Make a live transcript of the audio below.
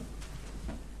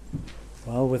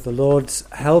Well, with the Lord's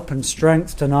help and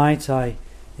strength tonight, I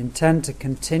intend to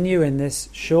continue in this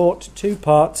short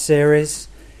two-part series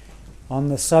on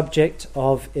the subject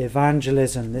of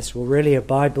evangelism. This will really be a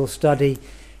Bible study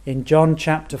in John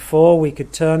chapter 4. We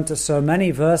could turn to so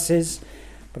many verses,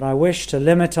 but I wish to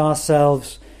limit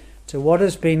ourselves to what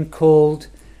has been called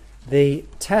the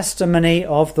testimony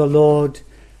of the Lord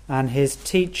and his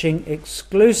teaching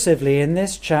exclusively in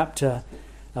this chapter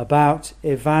about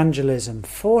evangelism.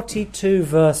 42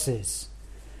 verses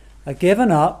are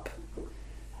given up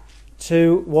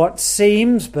to what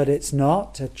seems, but it's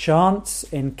not, a chance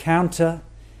encounter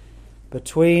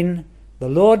between the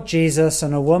Lord Jesus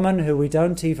and a woman who we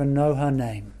don't even know her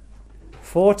name.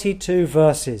 42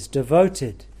 verses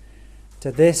devoted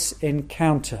to this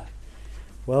encounter.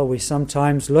 Well, we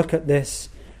sometimes look at this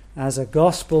as a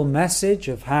gospel message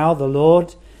of how the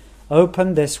Lord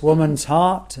opened this woman's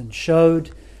heart and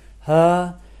showed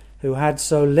her, who had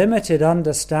so limited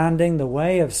understanding, the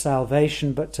way of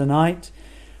salvation. But tonight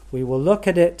we will look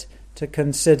at it to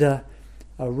consider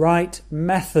a right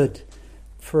method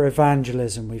for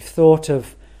evangelism. We've thought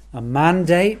of a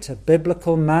mandate, a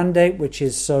biblical mandate which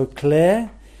is so clear,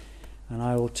 and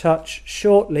I will touch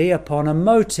shortly upon a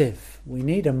motive. We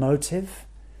need a motive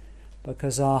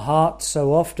because our hearts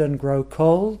so often grow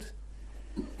cold.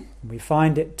 We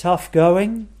find it tough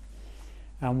going,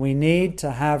 and we need to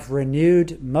have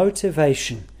renewed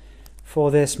motivation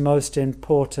for this most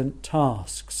important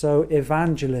task. So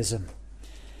evangelism.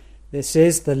 This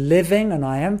is the living, and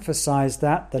I emphasize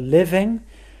that, the living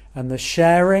and the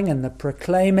sharing and the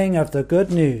proclaiming of the good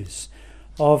news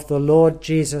of the Lord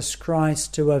Jesus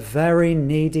Christ to a very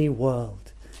needy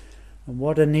world. And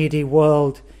what a needy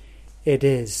world it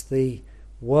is. The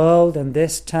world and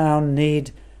this town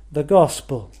need the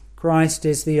gospel. Christ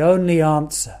is the only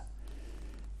answer.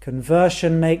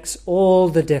 Conversion makes all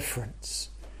the difference.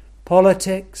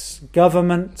 Politics,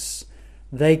 governments,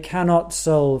 they cannot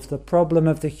solve the problem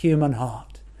of the human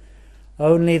heart.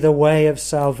 Only the way of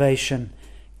salvation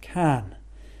can.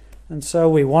 And so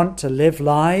we want to live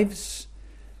lives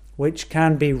which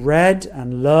can be read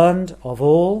and learned of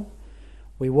all.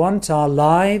 We want our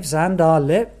lives and our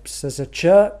lips as a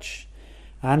church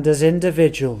and as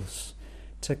individuals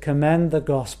to commend the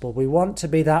gospel. We want to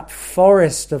be that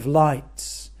forest of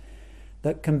lights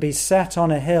that can be set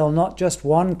on a hill, not just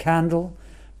one candle,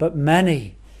 but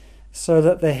many, so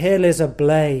that the hill is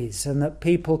ablaze and that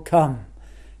people come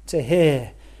to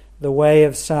hear the way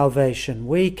of salvation.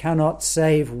 We cannot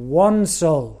save one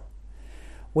soul.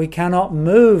 We cannot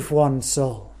move one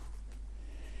soul.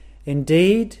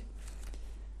 Indeed,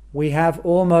 we have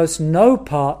almost no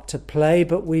part to play,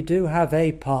 but we do have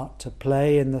a part to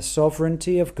play in the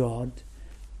sovereignty of God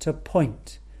to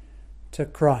point to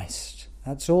Christ.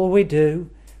 That's all we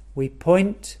do. We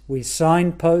point, we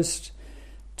signpost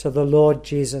to the Lord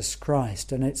Jesus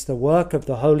Christ. And it's the work of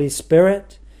the Holy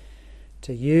Spirit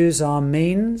to use our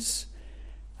means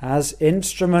as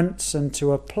instruments and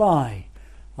to apply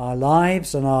our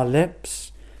lives and our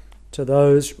lips to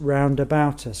those round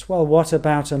about us. Well, what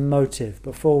about a motive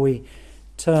before we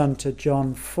turn to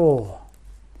John 4?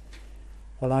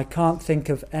 Well, I can't think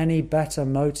of any better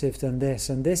motive than this,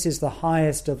 and this is the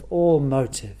highest of all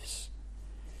motives.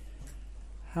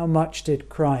 How much did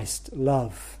Christ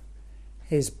love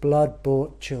his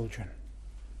blood-bought children?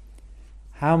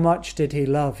 How much did he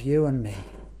love you and me?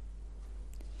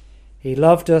 He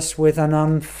loved us with an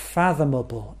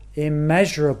unfathomable,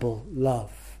 immeasurable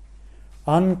love,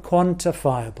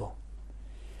 unquantifiable,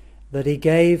 that he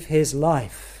gave his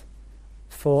life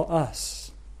for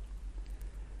us.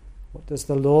 What does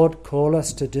the Lord call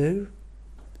us to do?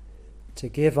 To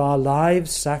give our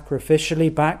lives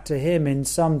sacrificially back to him in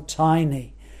some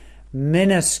tiny,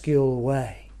 minuscule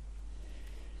way.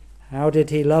 How did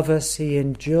he love us? He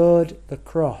endured the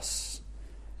cross,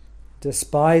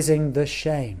 despising the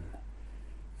shame.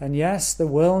 And yes, there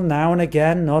will now and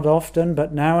again, not often,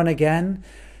 but now and again,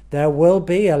 there will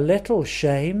be a little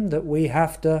shame that we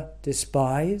have to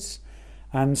despise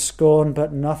and scorn,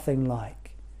 but nothing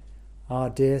like our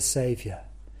dear Saviour.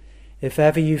 If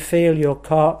ever you feel your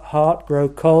heart grow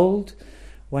cold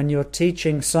when you're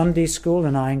teaching Sunday school,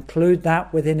 and I include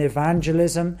that within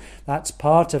evangelism, that's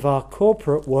part of our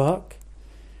corporate work,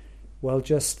 well,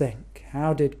 just think,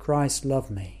 how did Christ love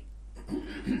me?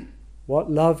 What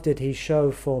love did he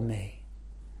show for me?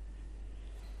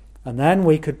 And then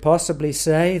we could possibly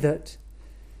say that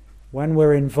when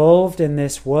we're involved in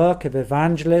this work of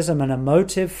evangelism, and a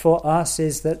motive for us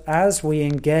is that as we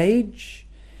engage,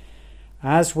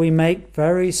 as we make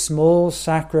very small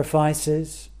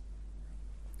sacrifices,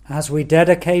 as we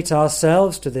dedicate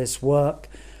ourselves to this work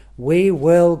we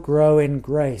will grow in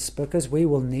grace because we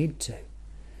will need to.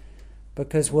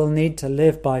 Because we'll need to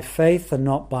live by faith and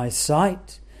not by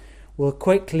sight. We'll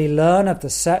quickly learn of the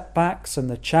setbacks and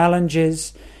the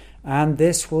challenges, and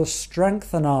this will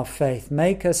strengthen our faith,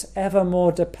 make us ever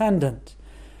more dependent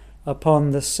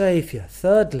upon the Saviour.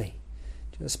 Thirdly,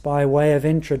 just by way of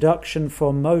introduction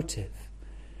for motive,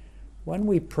 when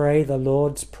we pray the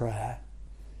Lord's Prayer,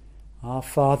 Our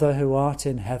Father who art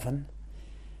in heaven,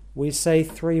 we say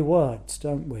 3 words,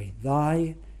 don't we?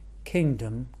 Thy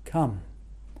kingdom come.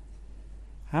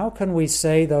 How can we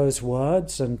say those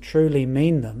words and truly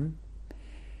mean them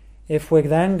if we're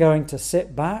then going to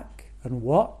sit back and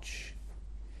watch?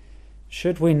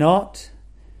 Should we not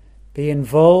be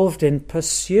involved in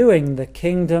pursuing the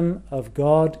kingdom of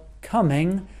God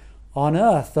coming on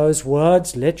earth? Those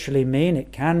words literally mean,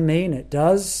 it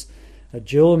does, a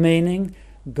dual meaning,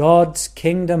 God's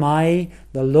kingdom, i.e.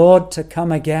 the Lord to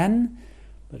come again,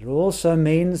 but it also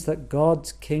means that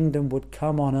God's kingdom would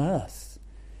come on earth,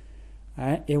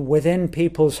 within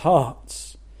people's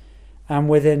hearts and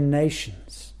within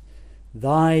nations.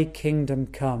 Thy kingdom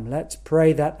come. Let's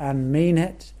pray that and mean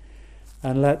it,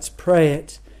 and let's pray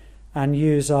it and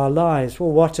use our lives.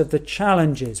 Well, what of the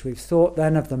challenges? We've thought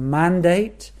then of the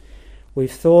mandate.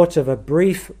 We've thought of a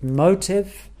brief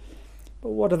motive. But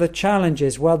what are the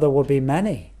challenges? Well, there will be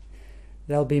many.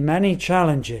 There'll be many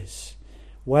challenges.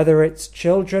 Whether it's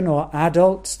children or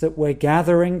adults that we're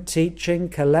gathering, teaching,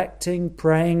 collecting,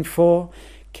 praying for,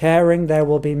 caring, there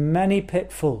will be many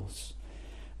pitfalls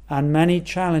and many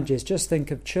challenges. Just think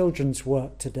of children's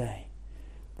work today.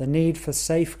 The need for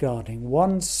safeguarding.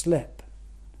 One slip,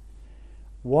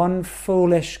 one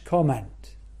foolish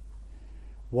comment,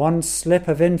 one slip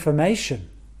of information,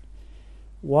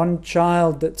 one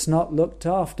child that's not looked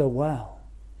after well.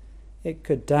 It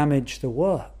could damage the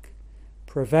work,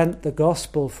 prevent the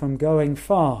gospel from going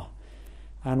far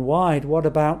and wide. What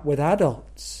about with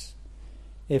adults?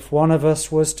 If one of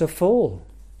us was to fall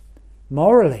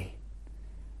morally,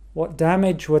 what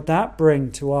damage would that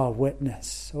bring to our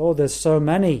witness? Oh, there's so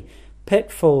many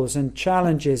pitfalls and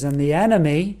challenges, and the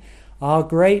enemy, our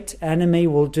great enemy,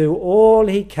 will do all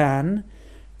he can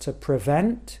to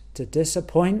prevent, to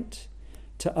disappoint,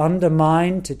 to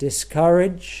undermine, to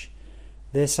discourage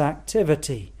this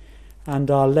activity and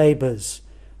our labours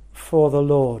for the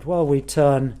Lord. Well, we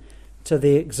turn to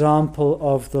the example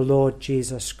of the Lord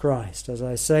Jesus Christ. As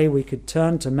I say, we could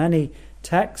turn to many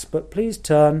texts, but please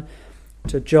turn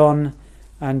to John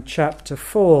and chapter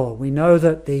 4. We know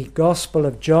that the Gospel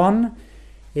of John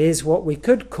is what we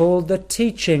could call the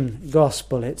teaching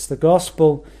gospel. It's the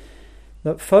gospel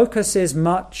that focuses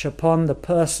much upon the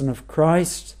person of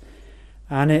Christ,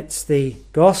 and it's the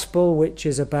gospel which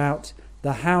is about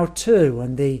the how-to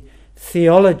and the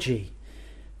theology.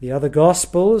 The other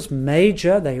gospels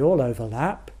major, they all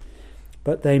overlap,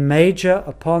 but they major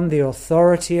upon the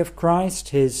authority of Christ,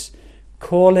 his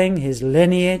calling, his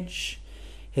lineage,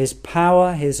 his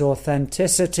power, his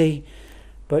authenticity.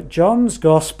 But John's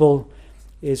gospel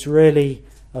is really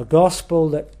a gospel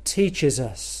that teaches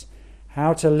us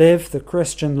how to live the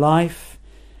Christian life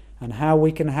and how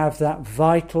we can have that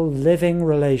vital living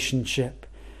relationship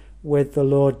with the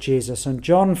Lord Jesus. And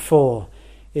John 4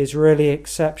 is really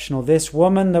exceptional. This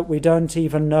woman that we don't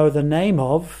even know the name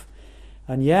of,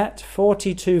 and yet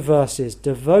 42 verses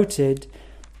devoted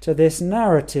to this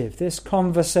narrative, this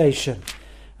conversation.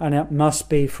 And it must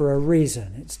be for a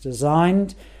reason. It's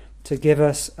designed to give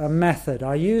us a method.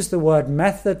 I use the word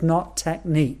method, not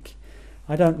technique.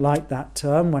 I don't like that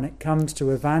term when it comes to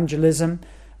evangelism.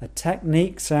 A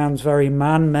technique sounds very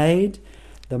man-made.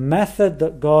 The method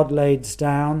that God lays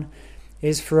down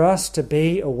is for us to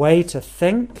be a way to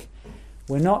think.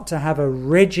 We're not to have a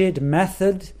rigid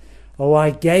method. Oh,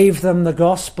 I gave them the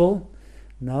gospel.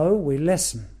 No, we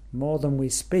listen more than we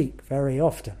speak very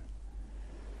often.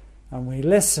 And we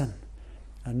listen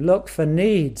and look for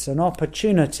needs and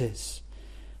opportunities.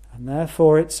 And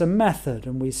therefore it's a method,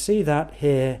 and we see that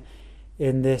here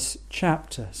in this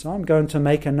chapter. So I'm going to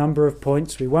make a number of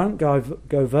points. We won't go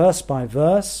verse by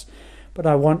verse, but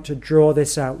I want to draw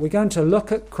this out. We're going to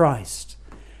look at Christ.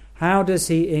 How does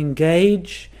he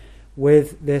engage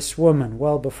with this woman?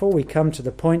 Well, before we come to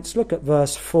the points, look at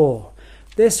verse 4.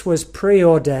 This was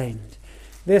preordained.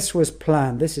 This was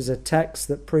planned. This is a text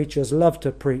that preachers love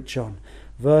to preach on.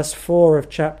 Verse 4 of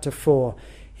chapter 4.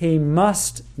 He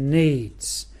must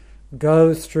needs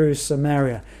go through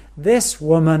Samaria. This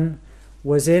woman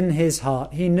was in his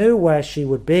heart. He knew where she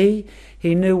would be.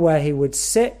 He knew where he would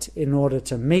sit in order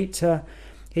to meet her.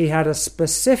 He had a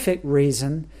specific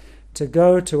reason to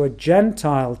go to a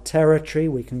Gentile territory.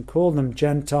 We can call them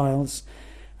Gentiles.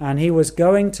 and he was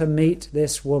going to meet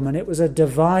this woman. It was a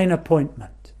divine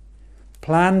appointment,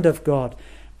 planned of God.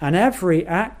 And every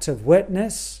act of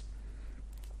witness,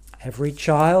 every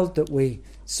child that we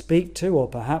speak to, or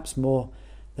perhaps more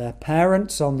their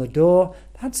parents on the door,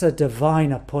 that's a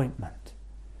divine appointment.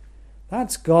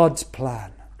 That's God's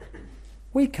plan.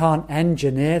 We can't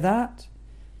engineer that.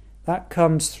 That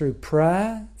comes through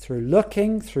prayer, through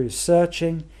looking, through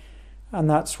searching, and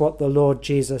that's what the Lord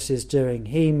Jesus is doing.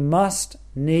 He must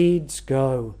needs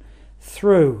go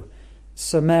through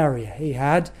Samaria. He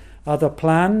had other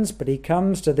plans, but he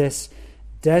comes to this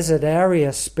desert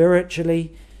area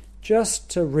spiritually just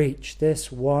to reach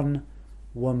this one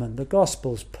woman. The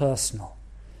gospel's personal.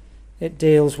 It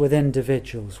deals with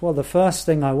individuals. Well, the first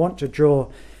thing I want to draw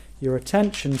your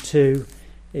attention to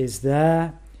is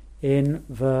there in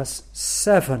verse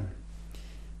 7.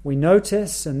 We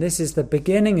notice, and this is the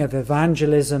beginning of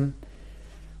evangelism,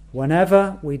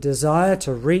 whenever we desire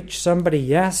to reach somebody,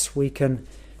 yes, we can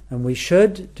and we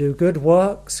should do good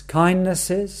works,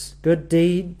 kindnesses, good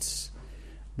deeds,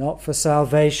 not for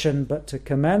salvation, but to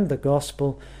commend the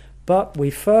gospel. But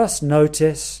we first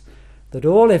notice that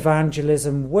all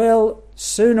evangelism will,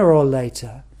 sooner or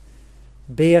later,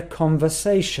 be a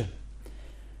conversation.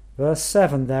 Verse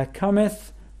 7, there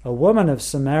cometh a woman of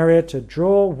Samaria to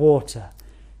draw water.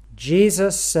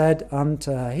 Jesus said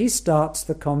unto her. He starts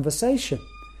the conversation.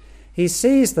 He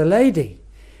sees the lady.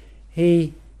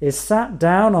 He is sat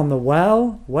down on the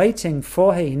well, waiting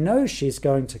for her. He knows she's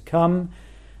going to come,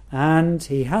 and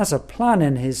he has a plan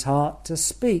in his heart to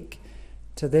speak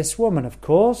to this woman. Of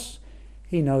course,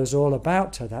 he knows all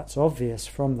about her. That's obvious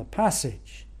from the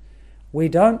passage. We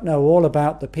don't know all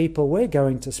about the people we're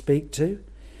going to speak to,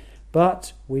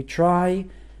 but we try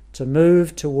to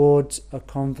move towards a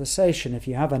conversation. If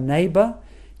you have a neighbour,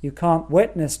 you can't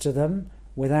witness to them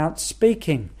without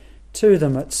speaking to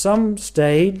them at some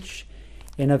stage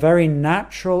in a very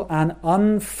natural and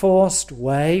unforced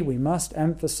way. We must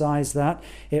emphasize that.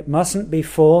 It mustn't be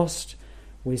forced.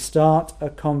 We start a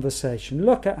conversation.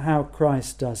 Look at how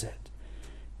Christ does it.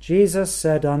 Jesus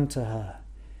said unto her,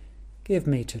 give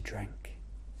me to drink.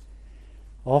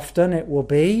 Often it will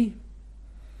be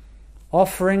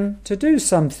offering to do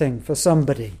something for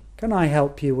somebody. Can I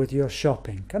help you with your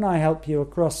shopping? Can I help you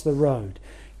across the road?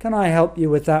 Can I help you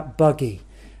with that buggy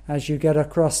as you get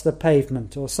across the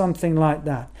pavement, or something like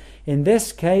that? In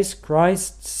this case,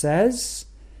 Christ says,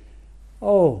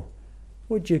 oh,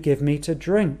 would you give me to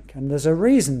drink? And there's a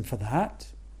reason for that,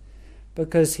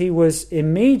 because he was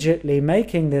immediately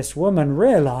making this woman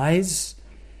realize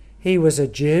he was a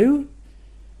Jew.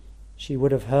 She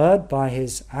would have heard by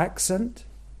his accent,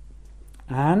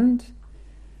 and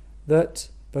that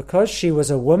because she was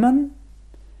a woman,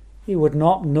 he would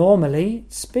not normally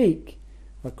speak.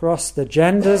 Across the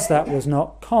genders, that was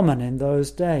not common in those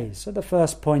days. So the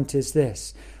first point is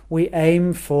this. We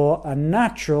aim for a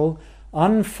natural,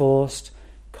 unforced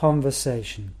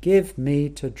conversation. Give me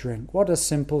to drink. What a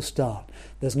simple start.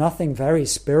 There's nothing very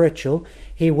spiritual.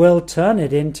 He will turn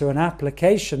it into an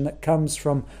application that comes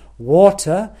from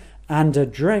water and a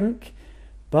drink,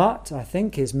 but I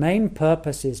think his main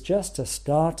purpose is just to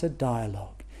start a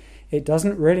dialogue. It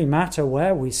doesn't really matter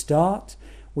where we start.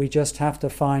 We just have to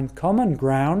find common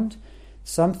ground,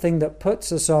 something that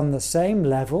puts us on the same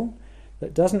level,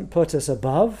 that doesn't put us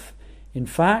above. In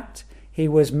fact, he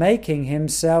was making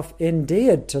himself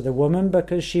endeared to the woman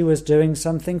because she was doing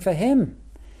something for him.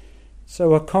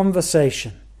 So a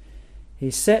conversation.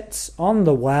 He sits on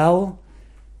the well,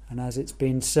 and as it's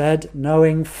been said,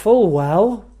 knowing full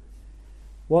well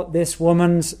what this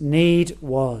woman's need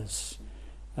was,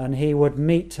 and he would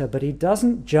meet her, but he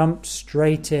doesn't jump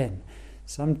straight in.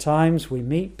 Sometimes we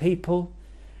meet people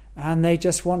and they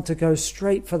just want to go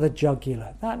straight for the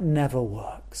jugular. That never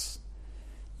works.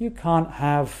 You can't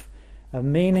have a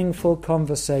meaningful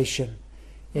conversation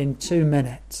in 2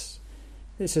 minutes.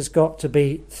 This has got to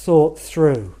be thought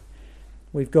through.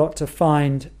 We've got to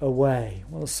find a way.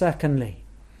 Well, secondly,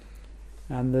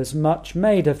 and there's much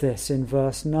made of this in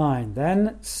verse 9,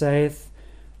 then saith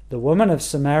the woman of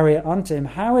Samaria unto him,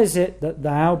 how is it that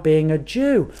thou, being a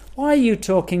Jew, why are you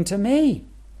talking to me?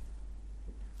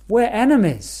 We're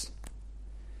enemies.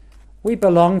 We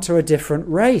belong to a different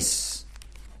race.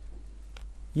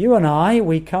 You and I,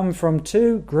 we come from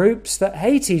two groups that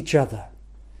hate each other.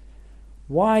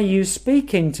 Why are you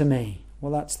speaking to me?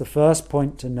 Well, that's the first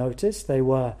point to notice. They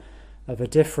were of a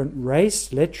different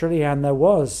race, literally, and there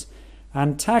was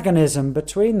antagonism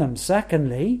between them.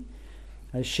 Secondly,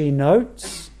 as she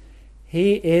notes,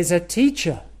 he is a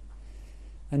teacher.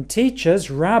 And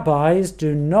teachers, rabbis,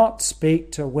 do not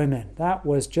speak to women. That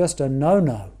was just a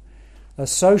no-no. A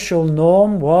social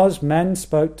norm was men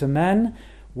spoke to men,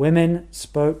 women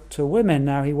spoke to women.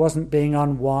 Now, he wasn't being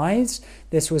unwise.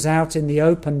 This was out in the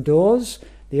open doors,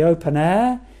 the open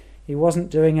air. He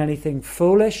wasn't doing anything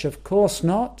foolish, of course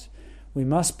not. We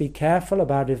must be careful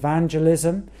about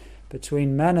evangelism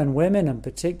between men and women, and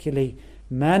particularly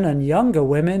men and younger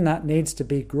women. That needs to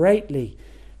be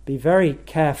very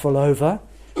careful over.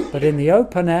 But in the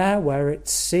open air, where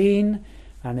it's seen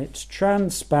and it's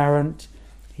transparent,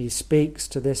 he speaks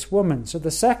to this woman. So the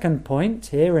second point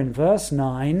here in verse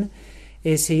 9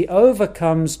 is he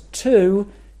overcomes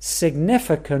two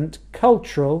significant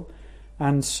cultural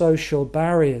and social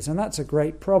barriers. And that's a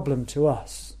great problem to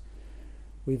us.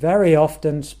 We very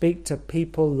often speak to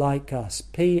people like us,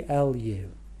 PLU.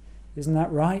 Isn't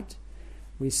that right?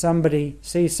 We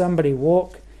see somebody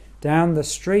walk down the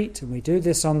street, and we do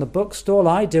this on the bookstall.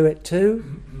 I do it too.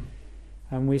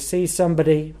 And we see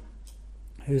somebody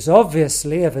who's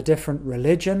obviously of a different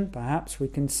religion. Perhaps we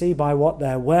can see by what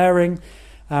they're wearing,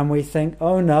 and we think,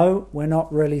 oh no, we're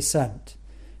not really sent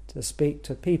to speak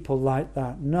to people like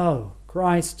that. No,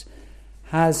 Christ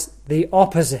has the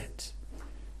opposite.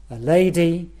 A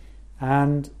lady,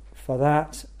 and for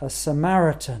that, a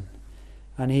Samaritan.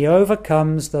 And he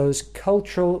overcomes those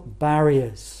cultural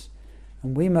barriers.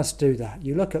 And we must do that.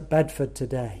 You look at Bedford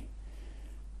today.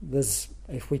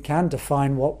 If we can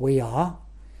define what we are,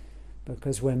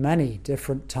 because we're many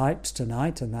different types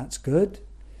tonight, and that's good.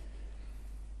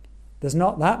 There's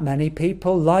not that many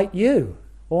people like you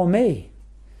or me.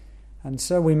 And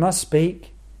so we must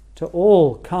speak to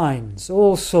all kinds,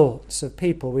 all sorts of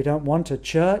people. We don't want a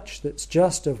church that's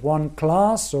just of one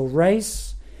class or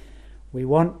race. We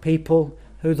want people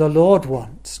who the Lord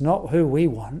wants, not who we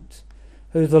want,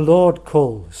 who the Lord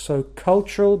calls. So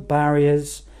cultural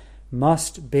barriers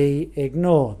must be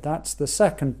ignored. That's the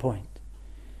second point.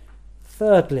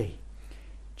 Thirdly,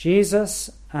 Jesus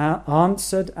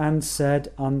answered and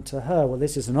said unto her. Well,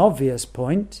 this is an obvious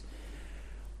point,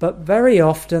 but very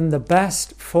often the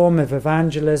best form of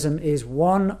evangelism is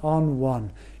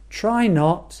one-on-one. Try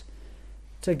not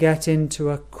to get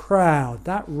into a crowd.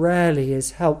 That rarely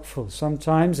is helpful.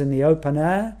 Sometimes in the open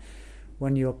air,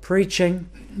 when you're preaching,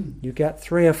 you get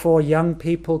 3 or 4 young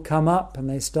people come up and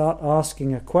they start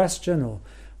asking a question, or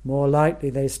more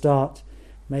likely they start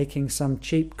making some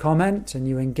cheap comment, and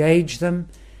you engage them.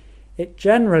 It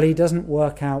generally doesn't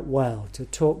work out well to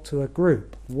talk to a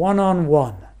group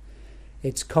one-on-one.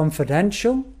 It's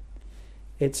confidential,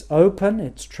 it's open,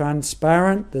 it's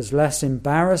transparent, there's less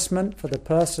embarrassment for the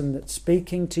person that's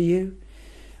speaking to you.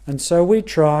 And so we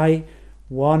try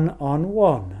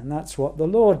one-on-one, and that's what the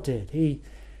Lord did. He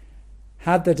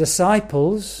had the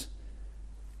disciples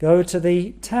go to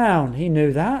the town. He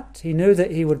knew that. He knew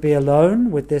that he would be alone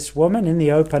with this woman in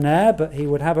the open air, but he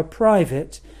would have a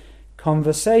private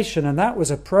conversation, and that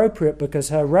was appropriate because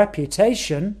her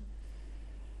reputation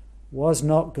was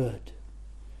not good.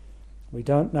 We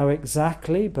don't know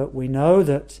exactly, but we know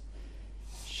that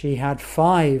she had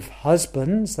 5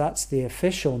 husbands. That's the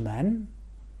official men.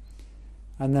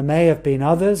 And there may have been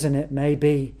others, and it may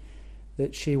be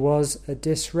that she was a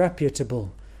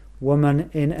disreputable woman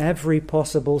in every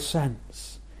possible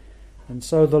sense. And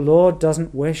so the Lord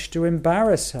doesn't wish to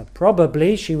embarrass her.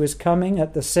 Probably she was coming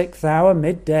at the 6th hour,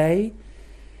 midday,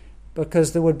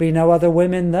 because there would be no other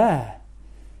women there.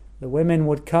 The women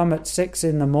would come at 6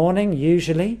 in the morning,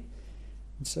 usually.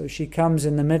 And so she comes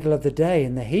in the middle of the day,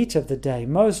 in the heat of the day,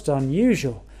 most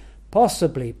unusual,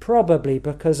 probably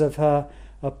because of her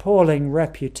appalling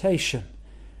reputation.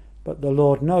 But the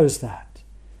Lord knows that,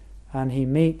 and he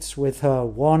meets with her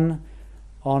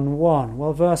one-on-one.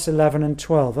 Well, verse 11 and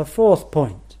 12, a fourth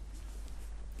point.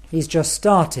 He's just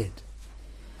started.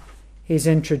 He's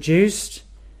introduced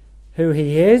who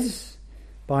he is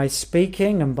by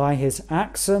speaking, and by his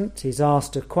accent he's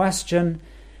asked a question,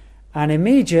 and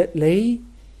immediately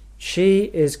she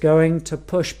is going to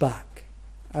push back.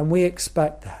 And we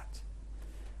expect that.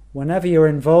 Whenever you're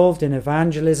involved in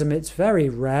evangelism, it's very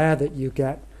rare that you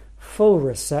get full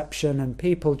reception and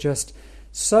people just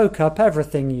soak up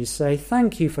everything you say.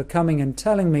 Thank you for coming and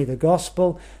telling me the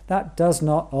gospel. That does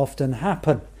not often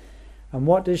happen. And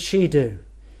what does she do?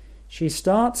 She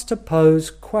starts to pose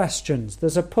questions.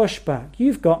 There's a pushback.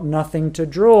 You've got nothing to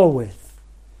draw with.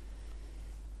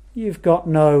 You've got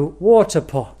no water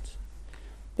pot.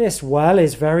 This well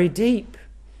is very deep.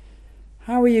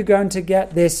 How are you going to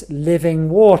get this living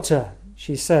water?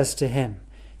 She says to him.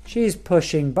 She's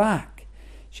pushing back.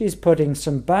 She's putting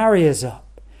some barriers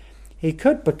up. He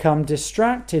could become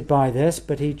distracted by this,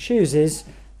 but he chooses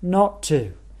not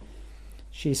to.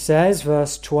 She says,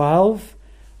 verse 12,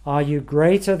 "Are you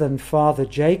greater than Father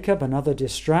Jacob?" Another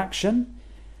distraction.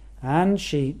 And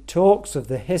she talks of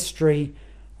the history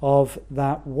of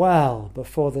that well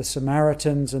before the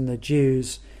Samaritans and the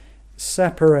Jews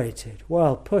separated.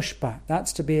 Well, pushback,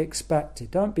 that's to be expected.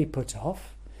 Don't be put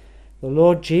off. The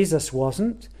Lord Jesus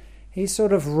wasn't. He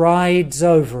sort of rides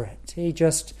over it. He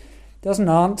just doesn't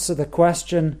answer the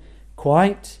question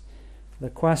quite, the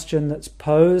question that's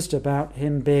posed about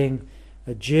him being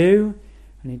a Jew,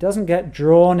 and he doesn't get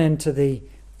drawn into the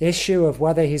issue of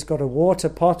whether he's got a water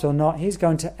pot or not. He's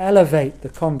going to elevate the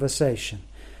conversation,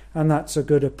 and that's a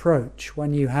good approach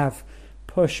when you have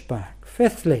pushback.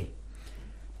 Fifthly,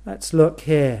 let's look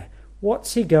here.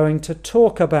 What's he going to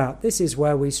talk about? This is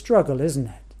where we struggle, isn't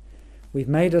it? We've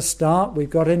made a start, we've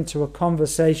got into a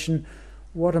conversation.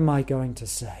 What am I going to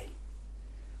say?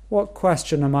 What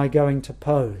question am I going to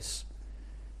pose?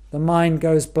 The mind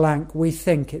goes blank. We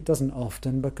think it doesn't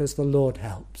often, because the Lord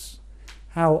helps.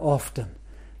 How often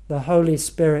the Holy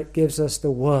Spirit gives us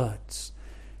the words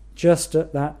just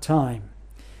at that time.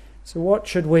 So what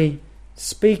should we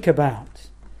speak about?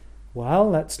 Well,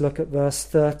 let's look at verse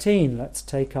 13. Let's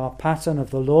take our pattern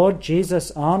of the Lord.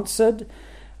 Jesus answered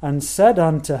and said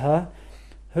unto her,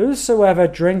 Whosoever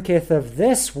drinketh of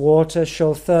this water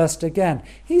shall thirst again.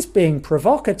 He's being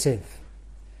provocative.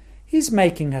 He's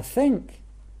making her think.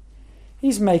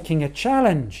 He's making a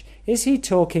challenge. Is he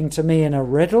talking to me in a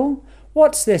riddle?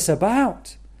 What's this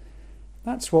about?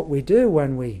 That's what we do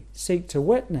when we seek to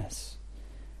witness.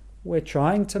 We're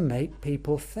trying to make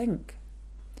people think.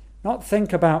 Not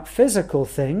think about physical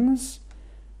things,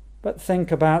 but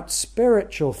think about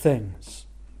spiritual things.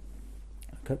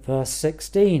 Look at verse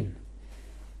 16.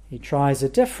 He tries a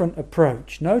different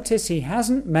approach. Notice he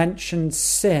hasn't mentioned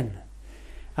sin.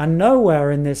 And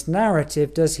nowhere in this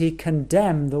narrative does he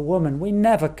condemn the woman. We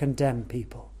never condemn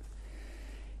people.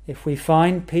 If we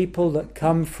find people that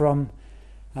come from,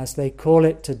 as they call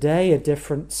it today, a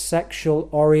different sexual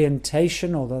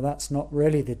orientation, although that's not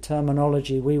really the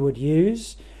terminology we would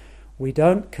use, we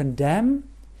don't condemn.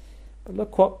 But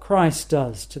look what Christ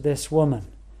does to this woman.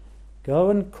 Go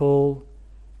and call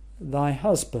thy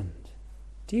husband.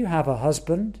 Do you have a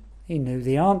husband? He knew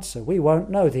the answer. We won't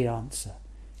know the answer.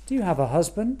 Do you have a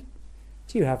husband?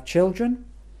 Do you have children?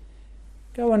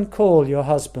 Go and call your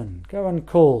husband. Go and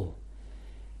call.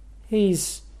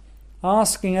 He's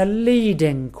asking a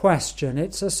leading question.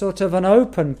 It's a sort of an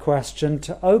open question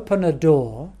to open a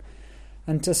door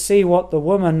and to see what the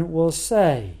woman will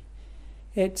say.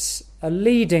 It's a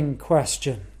leading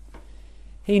question.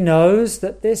 He knows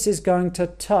that this is going to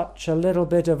touch a little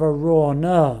bit of a raw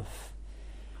nerve.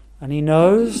 And he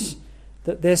knows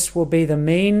that this will be the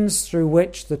means through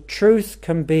which the truth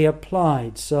can be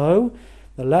applied. So,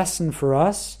 the lesson for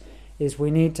us is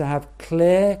we need to have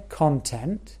clear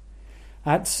content.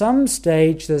 At some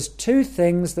stage, there's two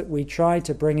things that we try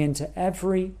to bring into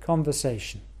every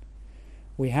conversation.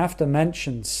 We have to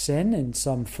mention sin in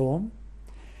some form,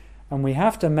 and we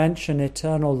have to mention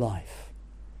eternal life.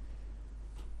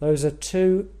 Those are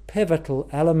two pivotal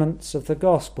elements of the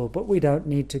gospel, but we don't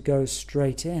need to go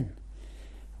straight in.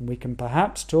 And we can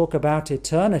perhaps talk about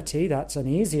eternity. That's an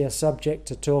easier subject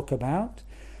to talk about.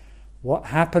 What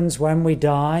happens when we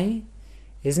die?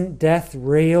 Isn't death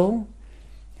real?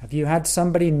 Have you had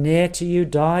somebody near to you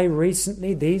die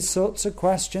recently? These sorts of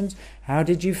questions. How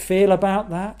did you feel about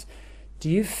that?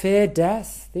 Do you fear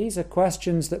death? These are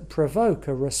questions that provoke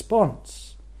a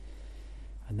response.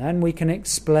 And then we can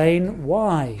explain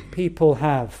why people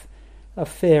have a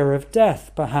fear of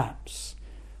death, perhaps.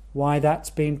 Why that's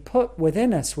been put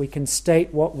within us. We can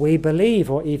state what we believe,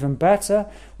 or even better,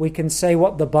 we can say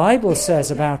what the Bible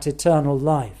says about eternal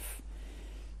life.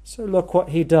 So look what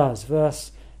he does.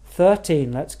 Verse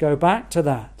 13, let's go back to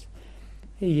that.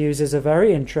 He uses a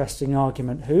very interesting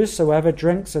argument. Whosoever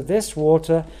drinks of this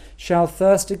water shall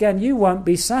thirst again. You won't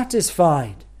be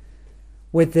satisfied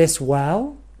with this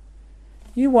well.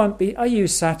 You won't be. Are you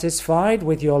satisfied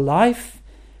with your life?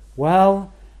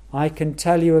 Well, I can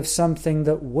tell you of something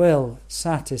that will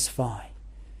satisfy.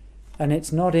 And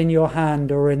it's not in your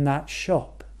hand or in that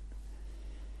shop.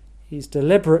 He's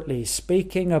deliberately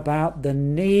speaking about the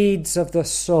needs of the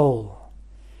soul.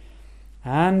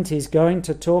 And he's going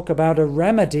to talk about a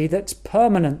remedy that's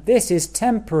permanent. This is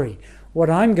temporary. What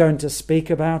I'm going to speak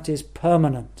about is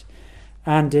permanent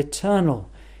and eternal.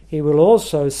 He will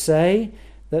also say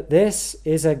that this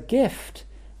is a gift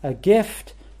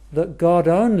that God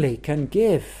only can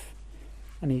give.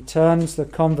 And he turns the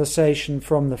conversation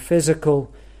from the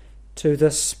physical to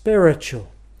the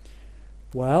spiritual.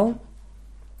 Well,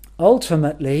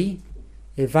 ultimately,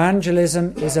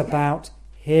 evangelism is about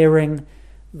hearing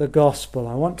the gospel.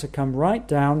 I want to come right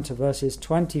down to verses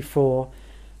 24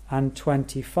 and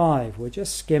 25. We're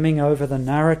just skimming over the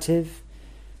narrative.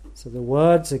 So the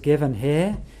words are given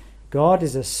here. God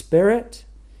is a spirit.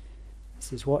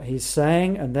 This is what he's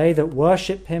saying. And they that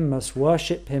worship him must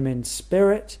worship him in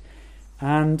spirit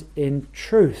and in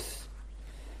truth.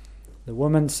 The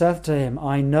woman saith to him,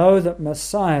 I know that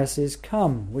Messiah is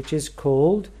come, which is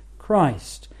called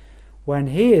Christ. When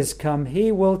he is come,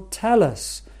 he will tell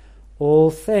us all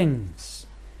things.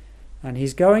 And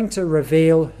he's going to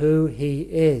reveal who he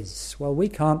is. Well, we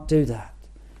can't do that.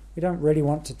 We don't really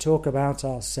want to talk about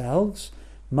ourselves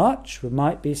much. There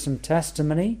might be some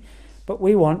testimony, but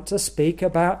we want to speak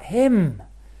about him.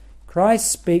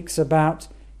 Christ speaks about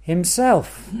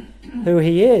himself, who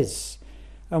he is.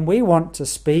 And we want to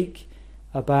speak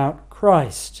about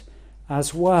Christ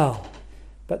as well.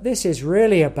 But this is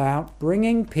really about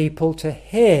bringing people to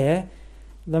hear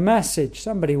the message.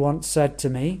 Somebody once said to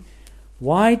me,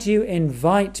 why do you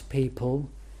invite people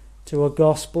to a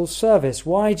gospel service?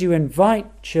 Why do you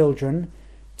invite children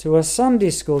to a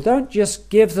Sunday school? Don't just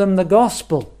give them the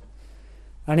gospel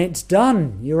and it's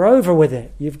done. You're over with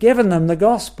it. You've given them the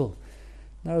gospel.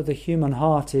 No, the human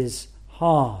heart is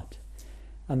hard.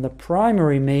 And the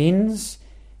primary means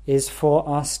is for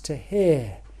us to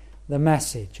hear the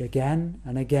message again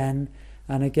and again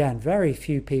and again. Very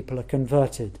few people are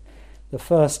converted the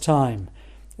first time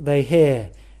they hear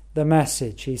the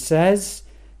message. He says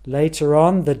later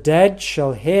on, the dead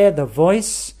shall hear the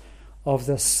voice of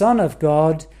the Son of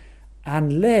God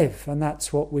and live. And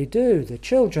that's what we do. The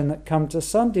children that come to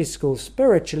Sunday school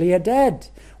spiritually are dead.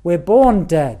 We're born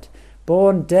dead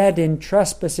in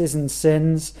trespasses and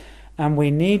sins, and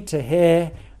we need to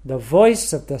hear the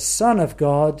voice of the Son of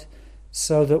God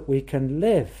so that we can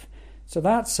live. So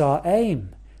that's our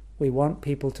aim. We want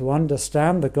people to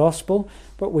understand the gospel,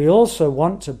 but we also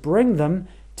want to bring them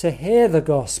to hear the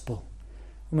gospel.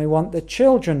 And we want the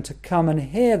children to come and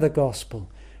hear the gospel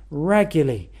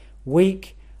regularly,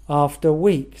 week after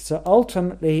week. So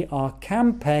ultimately our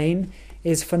campaign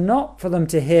is not for them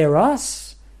to hear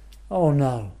us. Oh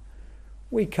no,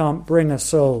 we can't bring a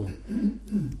soul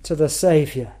to the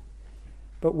Saviour.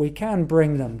 But we can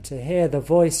bring them to hear the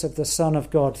voice of the Son of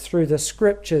God through the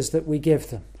scriptures that we give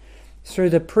them,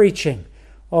 through the preaching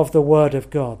of the Word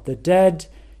of God. The dead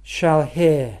shall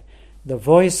hear the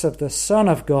voice of the Son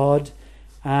of God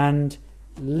and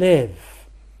live.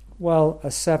 Well,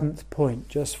 a seventh point,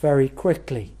 just very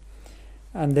quickly.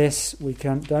 And this, we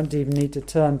don't even need to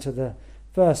turn to the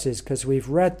verses because we've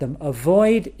read them.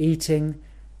 Avoid eating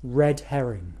red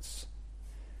herrings.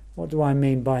 What do I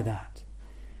mean by that?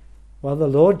 Well, the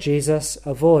Lord Jesus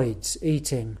avoids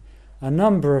eating a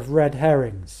number of red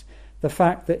herrings. The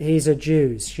fact that he's a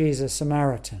Jew, she's a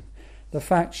Samaritan. The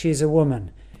fact she's a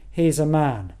woman, he's a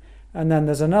man. And then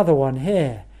there's another one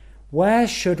here. Where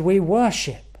should we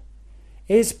worship?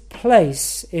 Is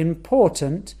place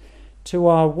important to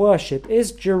our worship?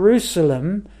 Is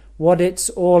Jerusalem what it's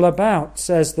all about,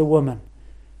 says the woman?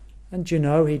 And you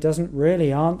know, he doesn't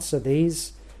really answer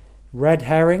these red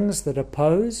herrings that are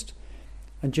posed.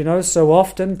 And you know, so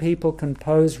often people can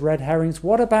pose red herrings.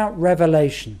 What about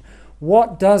Revelation?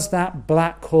 What does that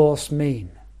black horse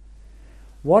mean?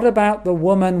 What about the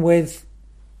woman with...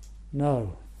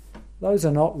 No, those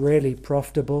are not really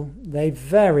profitable. They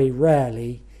very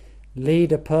rarely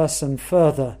lead a person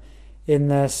further in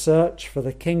their search for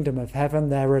the kingdom of heaven.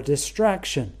 They're a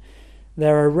distraction.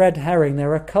 They're a red herring.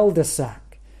 They're a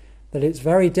cul-de-sac that it's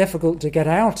very difficult to get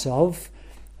out of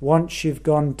once you've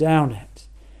gone down it.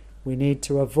 We need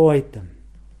to avoid them.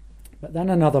 But then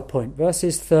another point,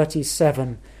 verses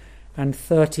 37 and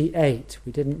 38.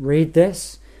 We didn't read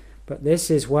this, but this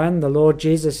is when the Lord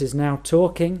Jesus is now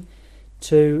talking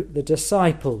to the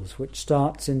disciples, which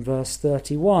starts in verse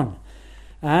 31.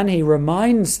 And he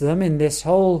reminds them in this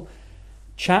whole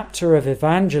chapter of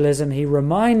evangelism, he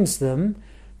reminds them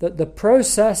that the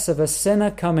process of a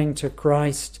sinner coming to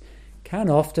Christ can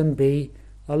often be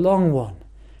a long one.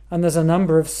 And there's a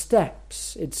number of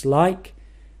steps. It's like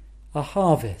a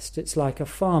harvest. It's like a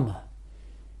farmer.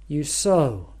 You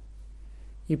sow.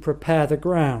 You prepare the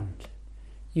ground.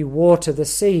 You water the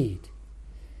seed.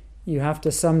 You have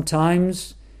to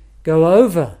sometimes go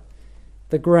over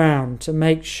the ground to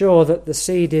make sure that the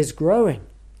seed is growing.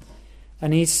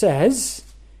 And he says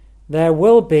there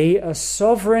will be a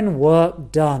sovereign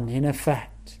work done in effect.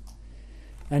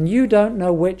 And you don't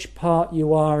know which part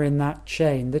you are in that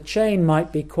chain. The chain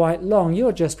might be quite long.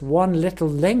 You're just one little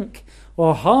link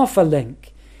or half a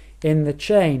link in the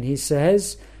chain. He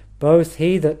says, both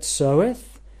he that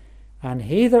soweth and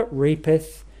he that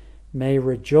reapeth may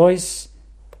rejoice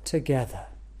together.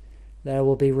 There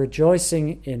will be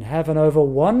rejoicing in heaven over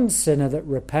one sinner that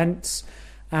repents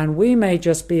and we may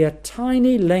just be a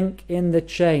tiny link in the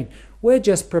chain. We're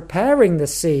just preparing the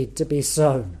seed to be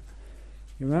sown.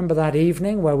 You remember that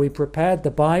evening where we prepared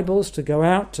the Bibles to go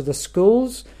out to the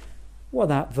schools? Well,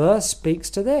 that verse speaks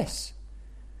to this.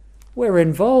 We're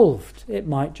involved. It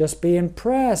might just be in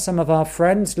prayer. Some of our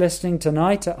friends listening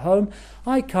tonight at home,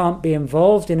 I can't be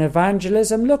involved in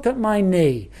evangelism. Look at my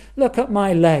knee. Look at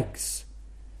my legs.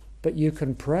 But you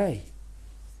can pray.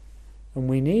 And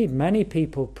we need many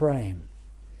people praying.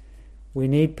 We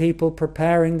need people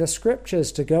preparing the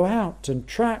scriptures to go out, and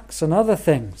tracts and other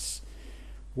things.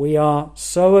 We are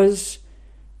sowers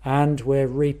and we're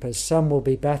reapers. Some will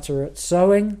be better at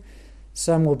sowing.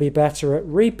 Some will be better at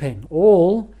reaping.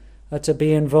 All are to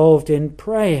be involved in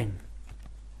praying.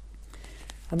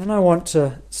 And then I want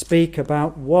to speak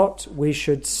about what we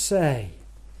should say.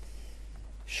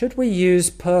 Should we use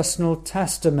personal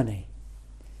testimony?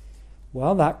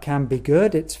 Well, that can be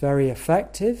good. It's very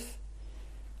effective.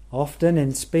 Often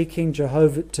in speaking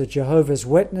to Jehovah's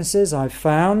Witnesses, I've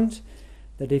found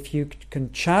that if you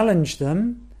can challenge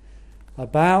them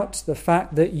about the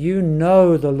fact that you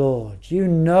know the Lord, you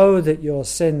know that your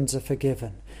sins are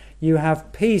forgiven, you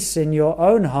have peace in your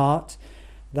own heart,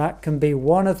 that can be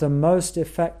one of the most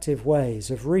effective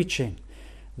ways of reaching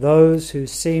those who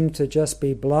seem to just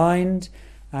be blind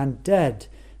and dead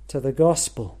to the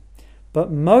gospel.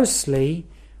 But mostly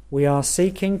we are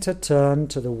seeking to turn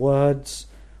to the words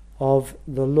of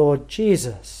the Lord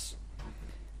Jesus.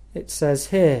 It says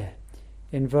here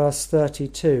in verse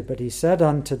 32, "But he said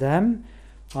unto them,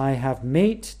 I have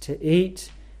meat to eat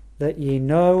that ye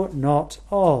know not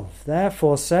of.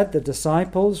 Therefore said the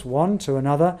disciples one to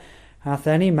another, Hath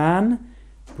any man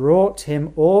brought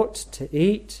him aught to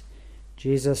eat?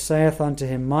 Jesus saith unto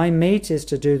him, My meat is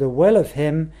to do the will of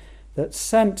him that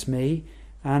sent me,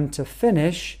 and to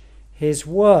finish his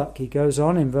work." He goes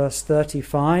on in verse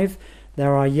 35,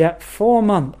 "There are yet 4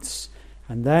 months,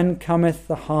 and then cometh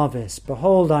the harvest.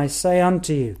 Behold, I say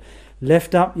unto you,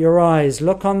 lift up your eyes,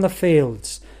 look on the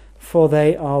fields, for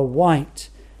they are white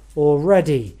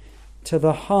already to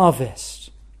the harvest."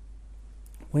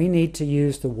 We need to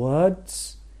use the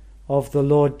words of the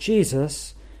Lord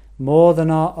Jesus more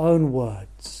than our own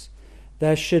words.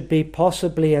 There should be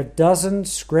possibly a dozen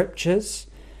scriptures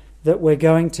that we're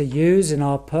going to use in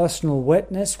our personal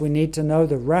witness. We need to know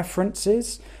the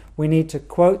references. We need to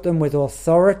quote them with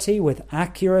authority, with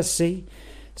accuracy,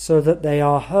 so that they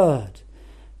are heard.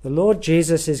 The Lord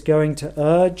Jesus is going to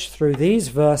urge through these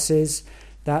verses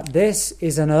that this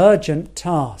is an urgent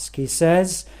task. He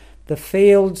says, the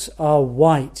fields are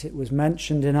white. It was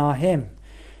mentioned in our hymn.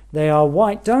 They are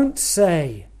white. Don't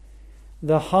say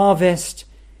the harvest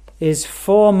is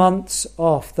 4 months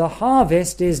off. The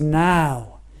harvest is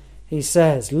now. He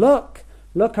says, look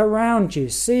around you.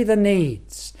 See the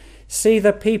needs. See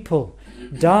the people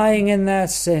dying in their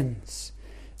sins.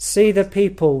 See the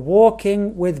people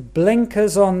walking with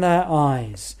blinkers on their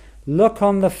eyes. Look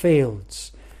on the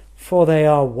fields, for they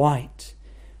are white.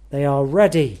 They are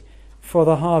ready for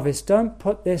the harvest. Don't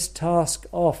put this task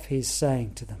off, he's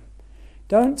saying to them.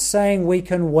 Don't saying we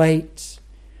can wait.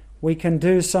 We can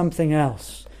do something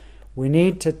else. We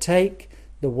need to take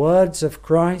the words of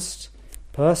Christ,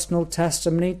 personal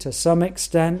testimony to some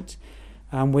extent,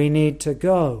 and we need to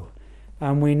go.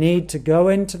 And we need to go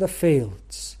into the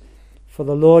fields. For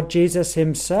the Lord Jesus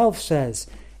himself says,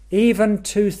 even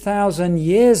 2,000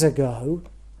 years ago,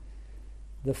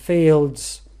 the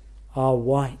fields are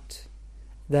white.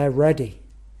 They're ready.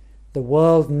 The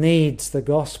world needs the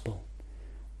gospel.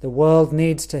 The world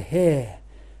needs to hear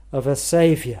of a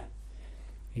Saviour.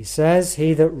 He says,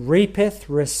 he that reapeth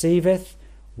receiveth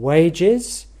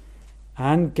wages,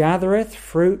 and gathereth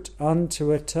fruit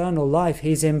unto eternal life.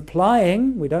 He's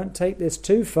implying, we don't take this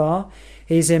too far,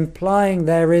 he's implying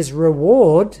there is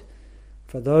reward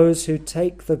for those who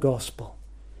take the gospel,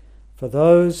 for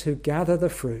those who gather the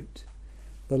fruit.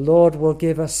 The Lord will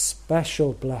give a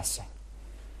special blessing.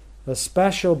 A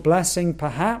special blessing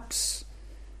perhaps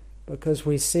because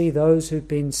we see those who've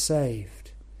been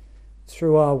saved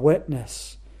through our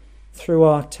witness, through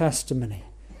our testimony.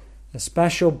 A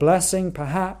special blessing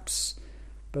perhaps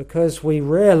because we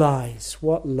realize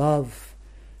what love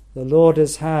the Lord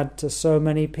has had to so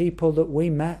many people that we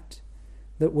met,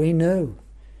 that we knew,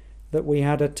 that we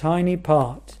had a tiny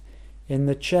part in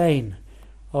the chain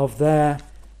of their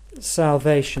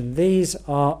salvation. These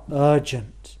are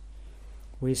urgent.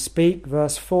 We speak,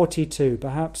 verse 42,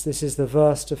 perhaps this is the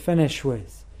verse to finish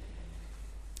with.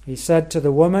 He said to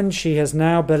the woman, she has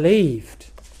now believed.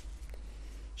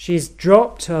 She's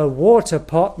dropped her water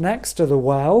pot next to the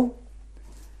well.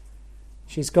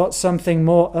 She's got something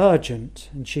more urgent,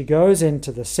 and she goes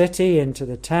into the city, into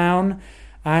the town,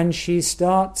 and she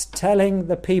starts telling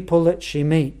the people that she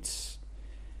meets.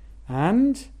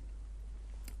 And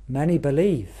many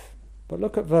believe. But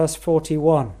look at verse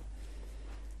 41.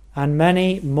 And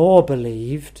many more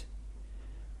believed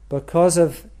because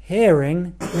of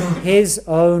hearing his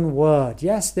own word.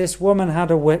 Yes, this woman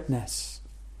had a witness,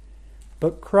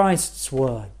 but Christ's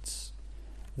words,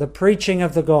 the preaching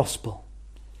of the gospel,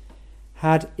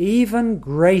 had even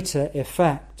greater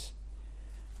effect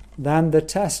than the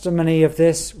testimony of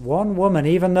this one woman,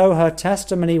 even though her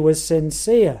testimony was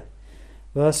sincere.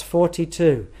 Verse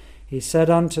 42, he said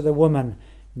unto the woman,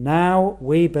 Now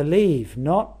we believe,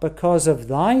 not because of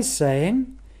thy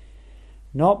saying,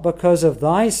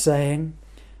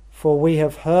 for we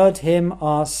have heard him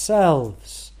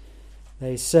ourselves,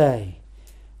 they say,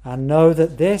 and know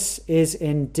that this is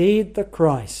indeed the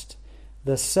Christ,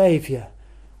 the Saviour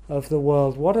of the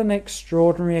world. What an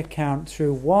extraordinary account.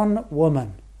 Through one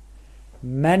woman,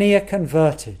 many are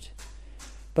converted,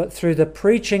 but through the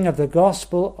preaching of the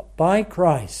gospel by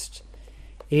Christ,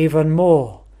 even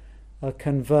more are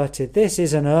converted. This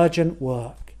is an urgent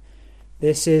work.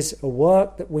 This is a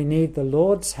work that we need the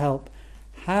Lord's help.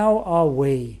 How are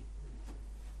we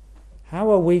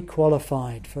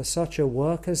qualified for such a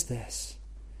work as this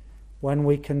when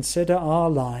we consider our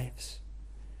lives,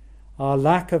 our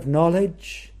lack of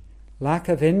knowledge, lack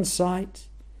of insight,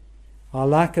 our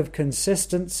lack of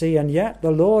consistency, and yet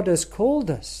the Lord has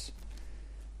called us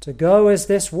to go as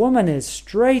this woman is.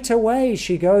 Straight away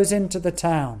she goes into the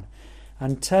town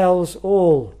and tells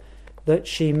all that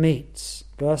she meets.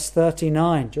 Verse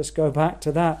 39, just go back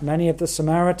to that. Many of the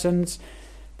Samaritans,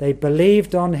 they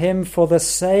believed on him for the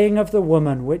saying of the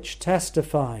woman, which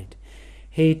testified,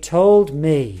 He told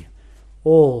me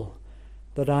all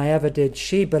that I ever did.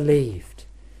 She believed.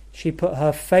 She put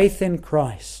her faith in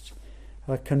Christ.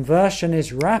 Her conversion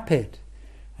is rapid,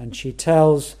 and she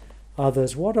tells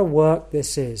others. What a work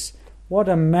this is. What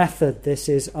a method this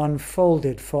is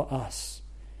unfolded for us,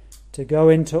 to go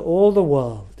into all the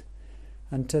world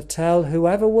and to tell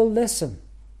whoever will listen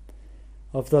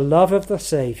of the love of the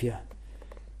Saviour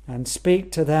and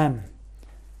speak to them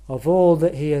of all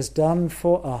that he has done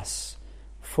for us,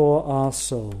 for our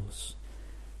souls.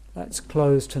 Let's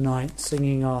close tonight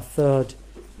singing our third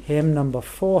hymn, number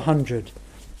 400.